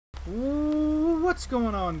What's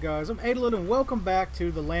going on, guys? I'm Aetallidd and welcome back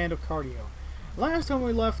to the land of cardio. Last time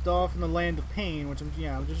we left off in the land of pain, which I'm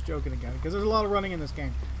just joking again because there's a lot of running in this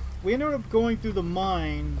game. We ended up going through the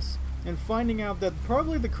mines and finding out that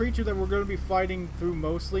probably the creature that we're going to be fighting through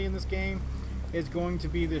mostly in this game is going to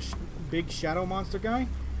be this big shadow monster guy.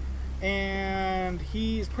 And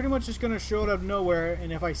he's pretty much just going to show out of nowhere,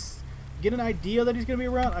 and if I get an idea that he's going to be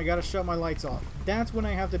around, I got to shut my lights off. That's when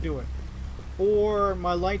I have to do it. Or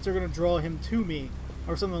my lights are going to draw him to me,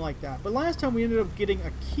 or something like that. But last time we ended up getting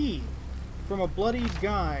a key from a bloody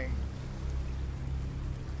guy.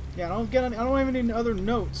 Yeah, I don't have any other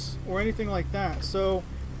notes or anything like that. So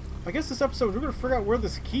I guess this episode we're going to figure out where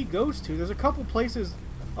this key goes to. There's a couple places.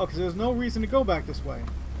 Oh, because there's no reason to go back this way.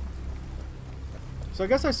 So I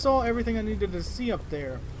guess I saw everything I needed to see up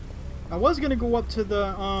there. I was going to go up to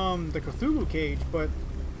the Cthulhu cage, but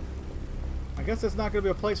I guess that's not going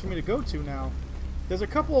to be a place for me to go to now. There's a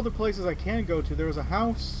couple other places I can go to. There was a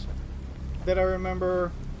house that I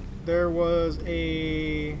remember. There's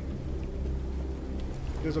a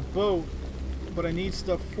boat, but I need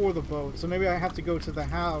stuff for the boat. So maybe I have to go to the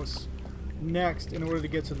house next in order to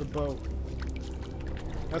get to the boat.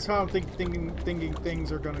 That's how I'm thinking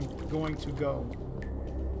things are going to go.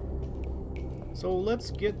 So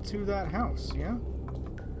let's get to that house, yeah?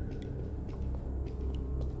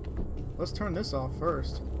 Let's turn this off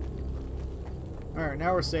first. Alright,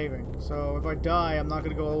 now we're saving. So if I die, I'm not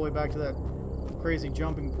going to go all the way back to that crazy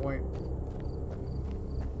jumping point.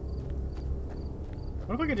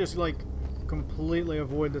 What if I could just, like, completely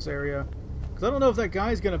avoid this area? Because I don't know if that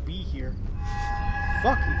guy's going to be here.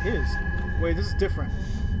 Fuck, he is. Wait, this is different.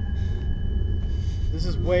 This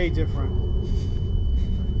is way different.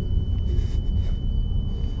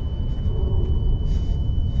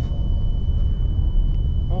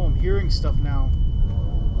 Oh, I'm hearing stuff now.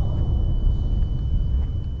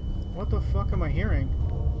 What the fuck am I hearing?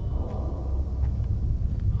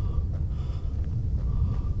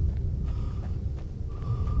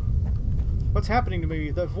 What's happening to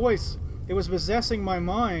me? That voice, it was possessing my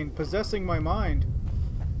mind.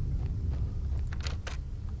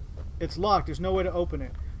 It's locked. There's no way to open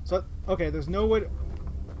it. So, okay, there's no way to...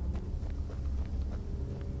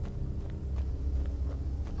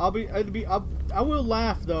 I will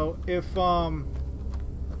laugh though if oh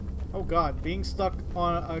god, being stuck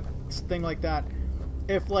on a thing like that,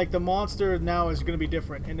 if like the monster now is going to be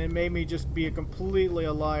different and it made me just be completely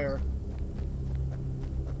a liar.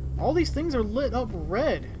 All these things are lit up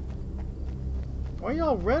red. Why are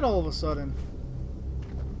y'all red all of a sudden?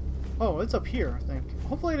 Oh, it's up here, I think.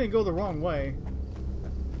 Hopefully I didn't go the wrong way.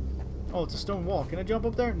 Oh, it's a stone wall. Can I jump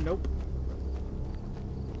up there? Nope.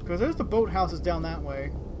 Because there's the boathouses down that way.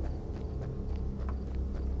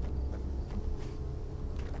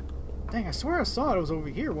 Dang, I swear I saw it. It was over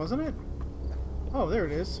here, wasn't it? Oh, there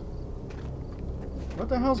it is. What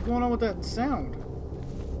the hell's going on with that sound?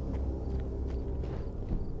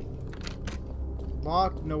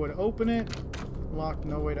 Locked, no way to open it. Locked,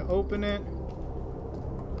 no way to open it.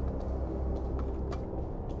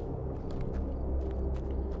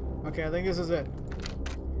 Okay, I think this is it.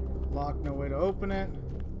 Locked, no way to open it.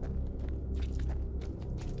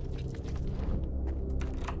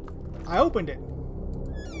 I opened it.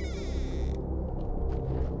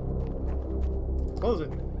 Close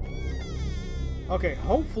it. Okay,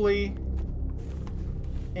 hopefully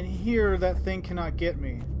in here that thing cannot get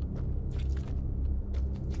me.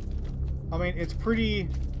 I mean, it's a pretty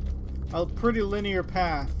linear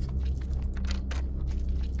path.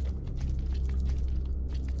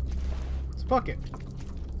 It's a bucket.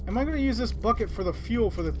 Am I going to use this bucket for the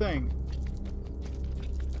fuel for the thing?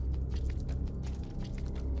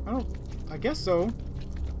 I guess so.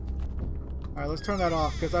 Alright, let's turn that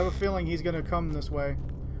off, because I have a feeling he's going to come this way.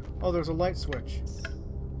 Oh, there's a light switch.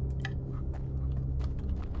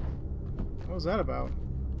 What was that about?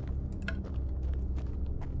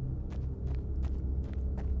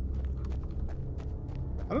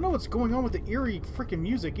 I don't know what's going on with the eerie freaking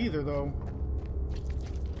music either, though.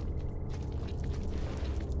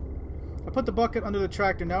 I put the bucket under the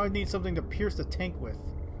tractor. Now I need something to pierce the tank with.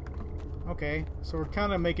 Okay, so we're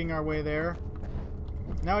kind of making our way there.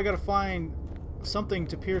 Now I gotta find something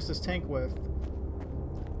to pierce this tank with.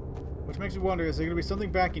 Which makes me wonder, is there gonna be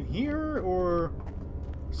something back in here or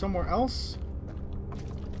somewhere else?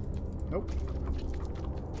 Nope.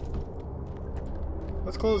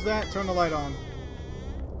 Let's close that, turn the light on.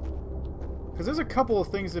 Because there's a couple of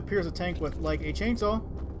things to pierce a tank with, like a chainsaw.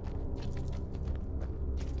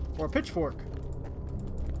 Or a pitchfork.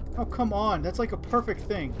 Oh, come on. That's like a perfect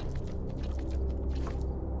thing.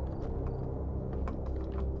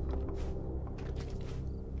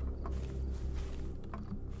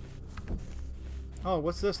 Oh,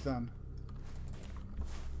 what's this then?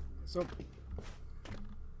 So...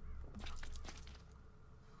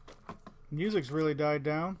 music's really died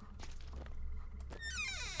down.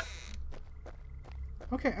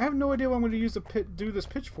 Okay, I have no idea what I'm going to use to do this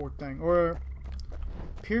pitchfork thing. Or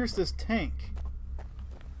pierce this tank.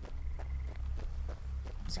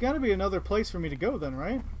 There's got to be another place for me to go then,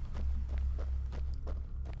 right?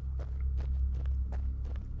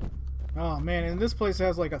 Oh man, and this place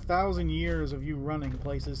has like 1,000 years of you running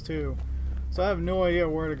places too. So I have no idea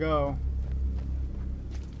where to go.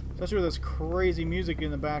 Especially with this crazy music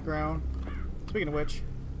in the background. Speaking of which.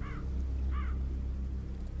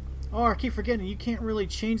 Oh, I keep forgetting you can't really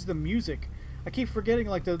change the music. I keep forgetting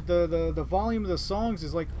like the volume of the songs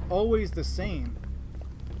is like always the same.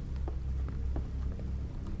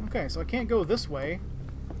 Okay, so I can't go this way.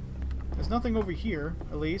 There's nothing over here,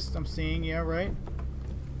 at least I'm seeing, yeah, right?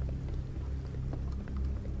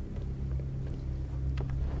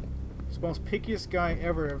 It's the most pickiest guy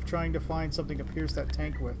ever of trying to find something to pierce that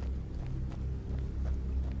tank with.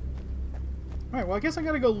 Alright, well I guess I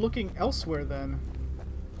gotta go looking elsewhere then.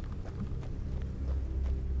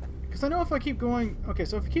 Because I know if I keep going... okay,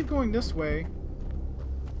 so if I keep going this way,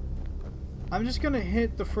 I'm just gonna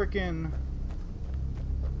hit the frickin'...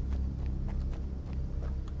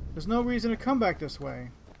 there's no reason to come back this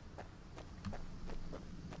way.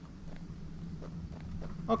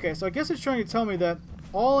 Okay, so I guess it's trying to tell me that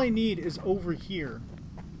all I need is over here.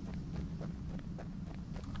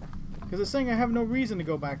 Because it's saying I have no reason to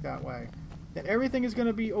go back that way. That everything is going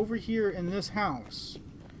to be over here in this house.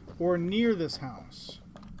 Or near this house.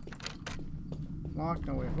 Lock,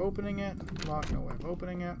 no way of opening it. Lock, no way of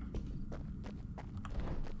opening it.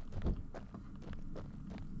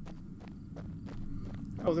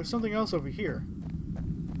 Oh, there's something else over here.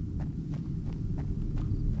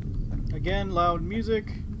 Again, loud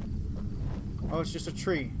music. Oh, it's just a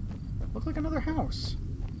tree. Looks like another house.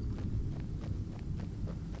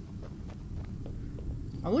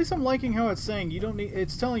 At least I'm liking how it's saying you don't need...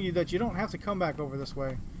 it's telling you that you don't have to come back over this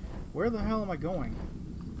way. Where the hell am I going?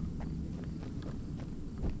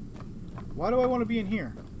 Why do I want to be in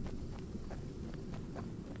here?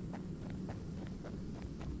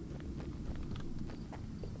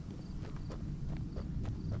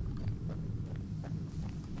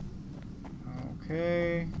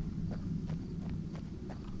 Okay.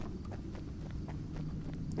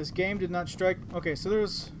 This game did not strike... okay, so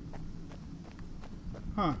there's...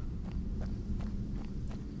 huh.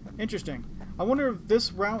 Interesting. I wonder if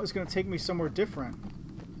this route is going to take me somewhere different.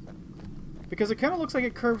 Because it kind of looks like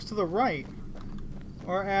it curves to the right.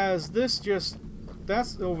 Or as this just...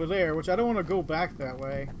 that's over there, which I don't want to go back that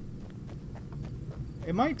way.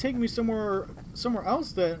 It might take me somewhere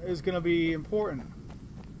else that is going to be important.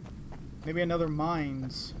 Maybe another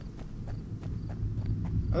mines.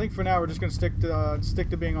 I think for now we're just going to stick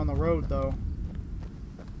to being on the road, though.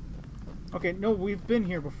 Okay, no, we've been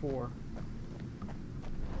here before.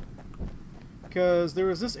 Because there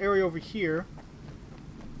was this area over here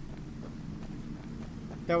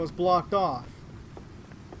that was blocked off.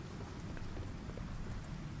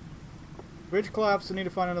 Bridge collapsed, I need to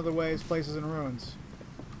find another way. This place is in ruins.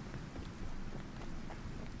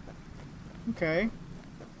 Okay.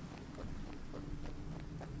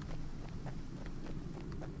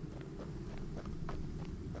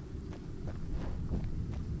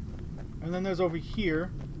 And then there's over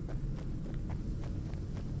here.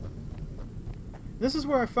 This is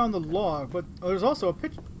where I found the log, but there's also a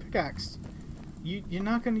pickaxe. You're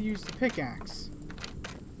not going to use the pickaxe.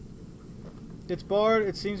 It's barred.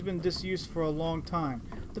 It seems been disused for a long time.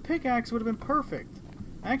 The pickaxe would have been perfect.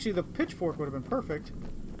 Actually, the pitchfork would have been perfect.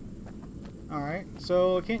 Alright,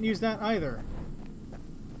 so I can't use that either.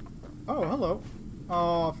 Oh, hello.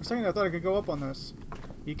 Oh, for a second I thought I could go up on this.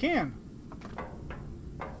 You can.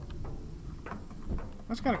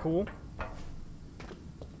 That's kind of cool.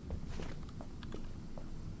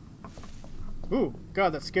 Ooh, God,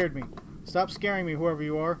 that scared me. Stop scaring me, whoever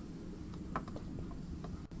you are.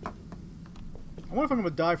 I wonder if I'm going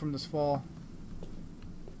to die from this fall.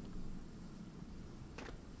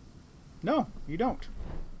 No, you don't.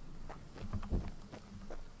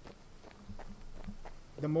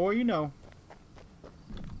 The more you know.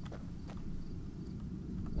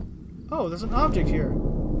 Oh, there's an object here.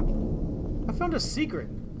 I found a secret.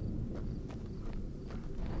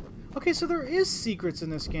 Okay, so there is secrets in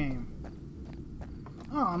this game.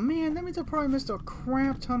 Aw, man, that means I probably missed a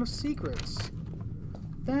crap ton of secrets.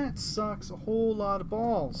 That sucks a whole lot of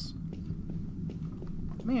balls.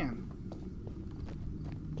 Man.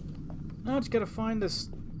 Now I just gotta find this,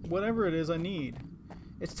 whatever it is I need.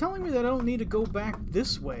 It's telling me that I don't need to go back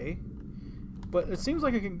this way. But it seems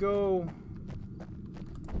like I can go...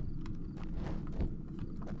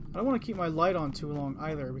 I don't want to keep my light on too long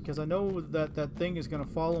either, because I know that that thing is going to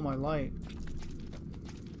follow my light.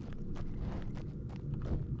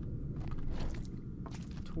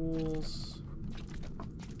 Tools.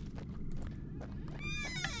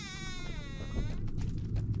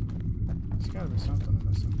 There's got to be something I'm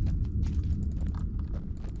missing.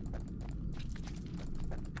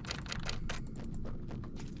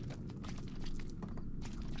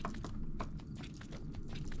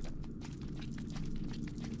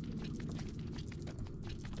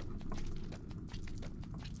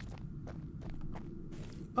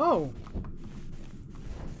 Oh!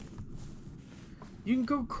 You can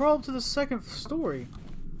go crawl up to the second story.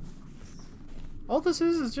 All this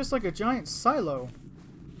is just like a giant silo.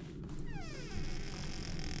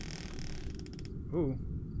 Ooh.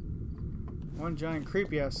 One giant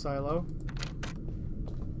creepy-ass silo.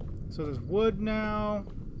 So there's wood now.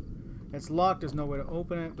 It's locked, there's no way to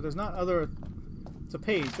open it, but there's not other... It's a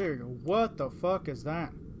page, there you go. What the fuck is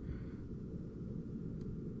that?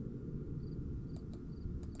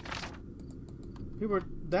 People are,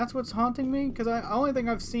 that's what's haunting me? Because the only thing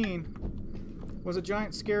I've seen was a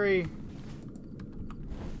giant scary...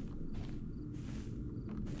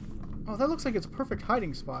 Oh, that looks like it's a perfect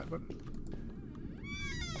hiding spot, but...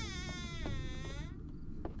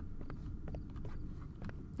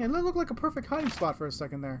 Yeah, that looked like a perfect hiding spot for a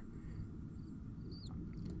second there.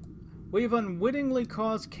 We have unwittingly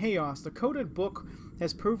caused chaos. The coded book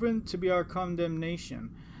has proven to be our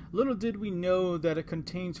condemnation. Little did we know that it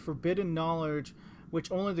contains forbidden knowledge which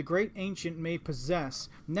only the great ancient may possess.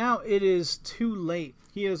 Now it is too late.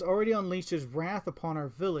 He has already unleashed his wrath upon our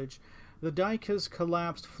village. The dike has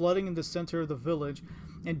collapsed, flooding in the center of the village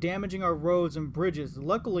and damaging our roads and bridges.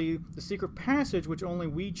 Luckily, the secret passage which only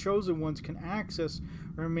we chosen ones can access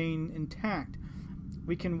remain intact.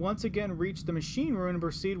 We can once again reach the machine room and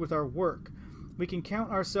proceed with our work. We can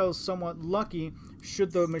count ourselves somewhat lucky.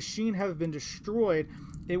 Should the machine have been destroyed,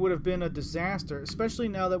 it would have been a disaster, especially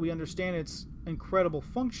now that we understand its incredible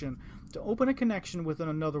function to open a connection with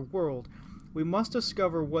another world. We must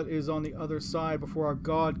discover what is on the other side before our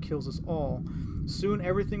God kills us all. Soon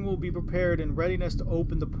everything will be prepared in readiness to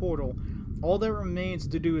open the portal. All that remains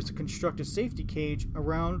to do is to construct a safety cage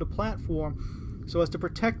around the platform so as to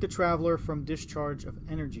protect the traveler from discharge of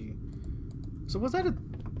energy. So was that a...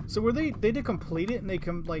 So were they did complete it and they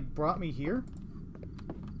brought me here?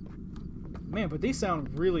 Man, but they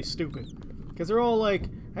sound really stupid. Because they're all like,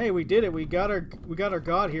 hey, we did it. We got our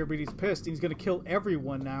God here, but he's pissed. He's going to kill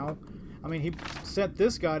everyone now. I mean, he sent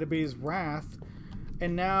this guy to be his wrath.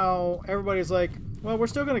 And now everybody's like, well, we're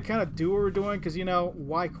still going to kind of do what we're doing because, you know,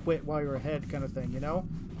 why quit while you're ahead kind of thing, you know?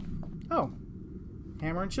 Oh.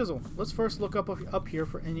 Hammer and chisel. Let's first look up here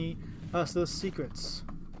for any the secrets.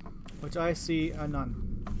 Which I see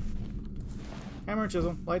none. Hammer and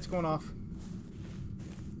chisel. Lights going off.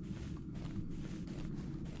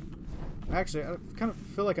 Actually, I kind of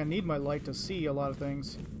feel like I need my light to see a lot of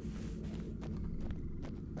things.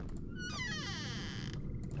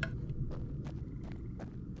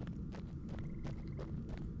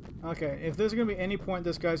 Okay, if there's going to be any point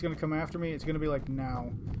this guy's going to come after me, it's going to be like now.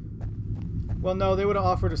 Well, no, they would have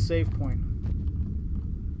offered a save point.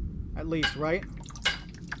 At least, right?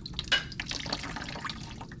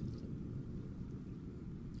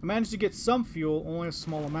 I managed to get some fuel, only a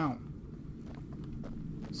small amount.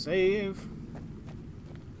 Save.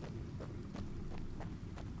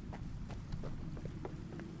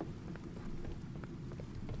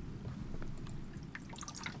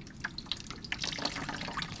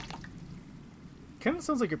 Kind of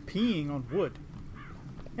sounds like you're peeing on wood.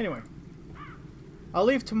 Anyway. I'll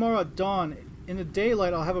leave tomorrow at dawn. In the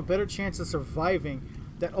daylight, I'll have a better chance of surviving.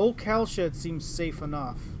 That old cowshed seems safe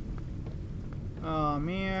enough. Oh,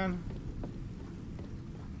 man.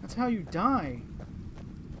 That's how you die.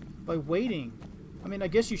 By waiting. I mean, I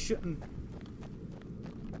guess you shouldn't...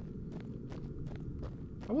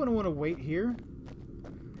 I wouldn't want to wait here.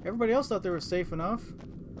 Everybody else thought they were safe enough.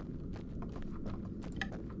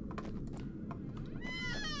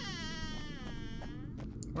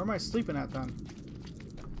 Where am I sleeping at then?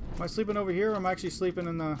 Am I sleeping over here or am I actually sleeping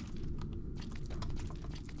in the...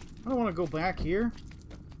 I don't want to go back here.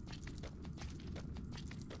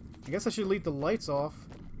 I guess I should leave the lights off.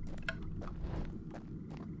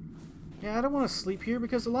 Yeah, I don't want to sleep here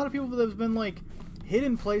because a lot of people that have been, like,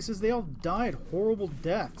 hidden places, they all died horrible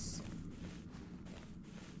deaths.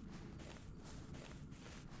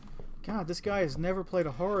 God, this guy has never played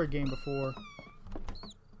a horror game before.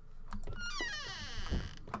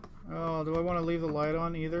 Oh, do I want to leave the light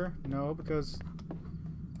on either? No, because...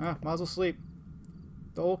 might as well sleep.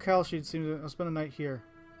 The old Cowshed seems to... I'll spend the night here.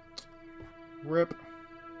 Rip.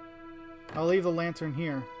 I'll leave the lantern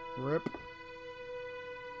here. Rip.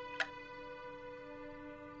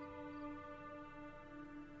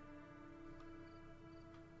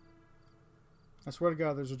 I swear to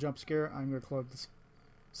God, there's a jump scare. I'm going to close this.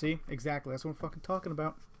 See? Exactly. That's what I'm fucking talking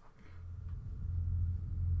about.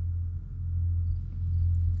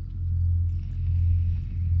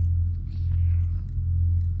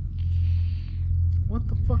 What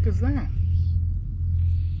the fuck is that?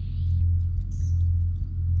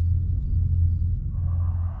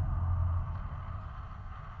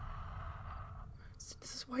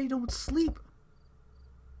 This is why you don't sleep.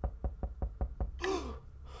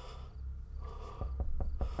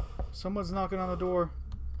 Someone's knocking on the door.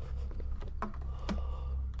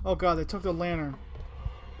 Oh God, they took the lantern.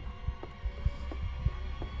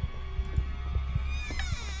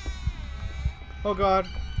 Oh God.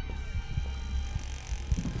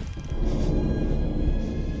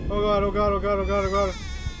 Oh God, oh God, oh God, oh God, oh God.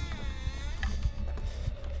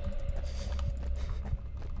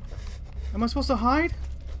 Am I supposed to hide?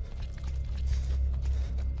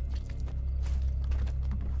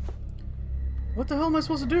 What the hell am I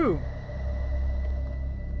supposed to do?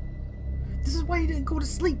 This is why you didn't go to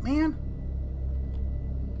sleep, man.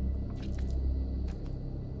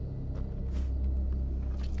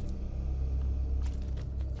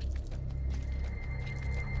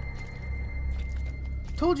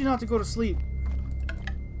 Told you not to go to sleep.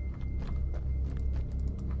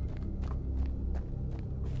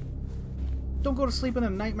 Don't go to sleep in a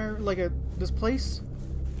nightmare like this place.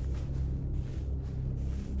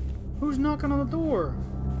 Who's knocking on the door?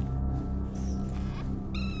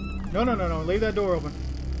 No, no, no, no. Leave that door open.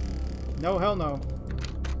 No, hell no.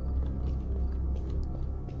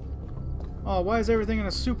 Oh, why is everything in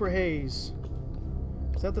a super haze?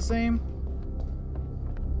 Is that the same?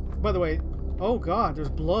 By the way, oh God, there's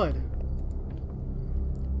blood.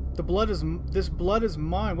 This blood is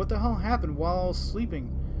mine. What the hell happened while I was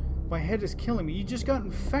sleeping? My head is killing me. You just got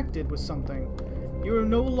infected with something. You are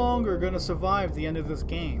no longer going to survive the end of this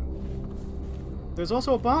game. There's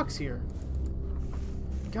also a box here.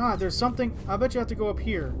 God, there's something. I bet you have to go up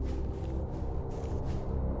here.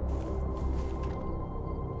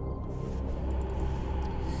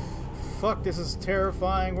 Fuck, this is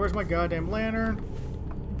terrifying. Where's my goddamn lantern?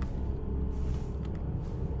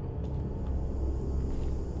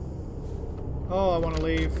 Oh, I want to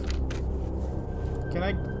leave.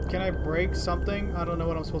 Can I break something? I don't know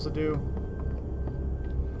what I'm supposed to do.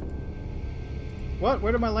 What?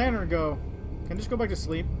 Where did my lantern go? Can I just go back to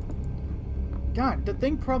sleep? God, the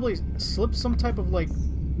thing probably slipped some type of, like,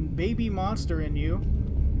 baby monster in you.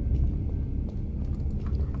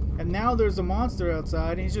 And now there's a monster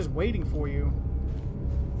outside, and he's just waiting for you.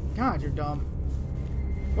 God, you're dumb.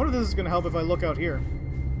 I wonder if this is going to help if I look out here.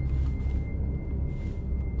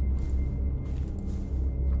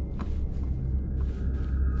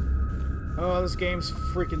 Oh, this game's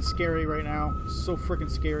freaking scary right now. So freaking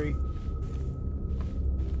scary.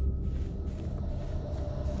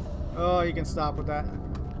 Oh, you can stop with that.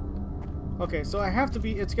 Okay, so I have to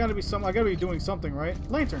be... It's got to be some... I got to be doing something, right?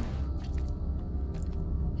 Lantern.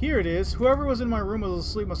 Here it is. Whoever was in my room was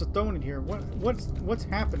asleep must have thrown it here. What's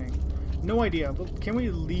happening? No idea. But can we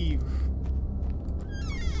leave?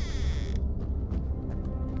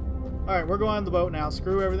 Alright, we're going on the boat now.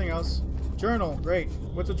 Screw everything else. Journal. Great.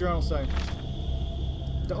 What's the journal say?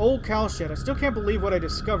 The old Cowshed. I still can't believe what I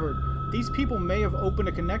discovered. These people may have opened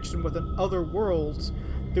a connection with other worlds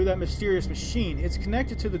through that mysterious machine. It's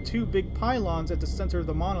connected to the two big pylons at the center of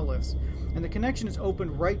the monoliths, and the connection is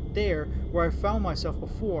opened right there where I found myself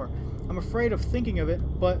before. I'm afraid of thinking of it,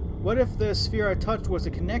 but what if the sphere I touched was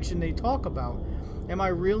the connection they talk about? Am I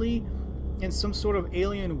really in some sort of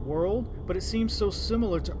alien world? But it seems so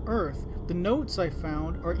similar to Earth. The notes I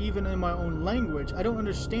found are even in my own language. I don't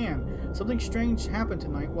understand. Something strange happened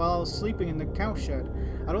tonight while I was sleeping in the cowshed.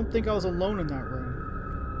 I don't think I was alone in that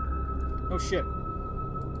room. Oh shit.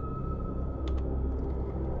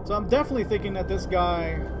 So I'm definitely thinking that this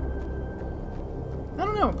guy... I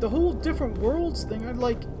don't know. The whole different worlds thing, I'd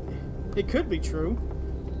like... It could be true.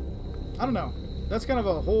 I don't know. That's kind of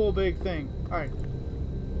a whole big thing. Alright.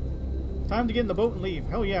 Time to get in the boat and leave.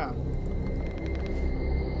 Hell yeah.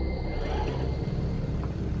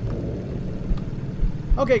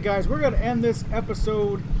 Okay, guys, we're gonna end this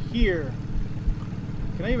episode here.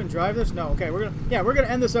 Can I even drive this? No. Okay, we're gonna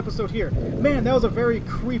end this episode here. Man, that was a very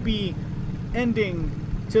creepy ending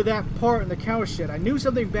to that part in the cowshed. I knew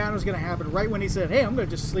something bad was gonna happen right when he said, "Hey, I'm gonna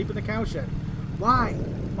just sleep in the cowshed." Why?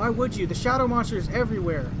 Why would you? The shadow monster is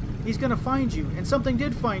everywhere. He's gonna find you, and something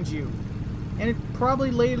did find you. And it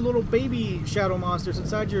probably laid little baby shadow monsters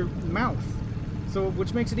inside your mouth. So,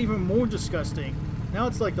 which makes it even more disgusting. Now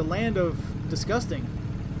it's like the land of disgusting.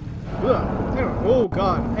 Ugh. Anyway, oh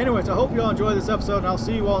god. Anyways, I hope you all enjoy this episode, and I'll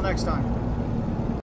see you all next time.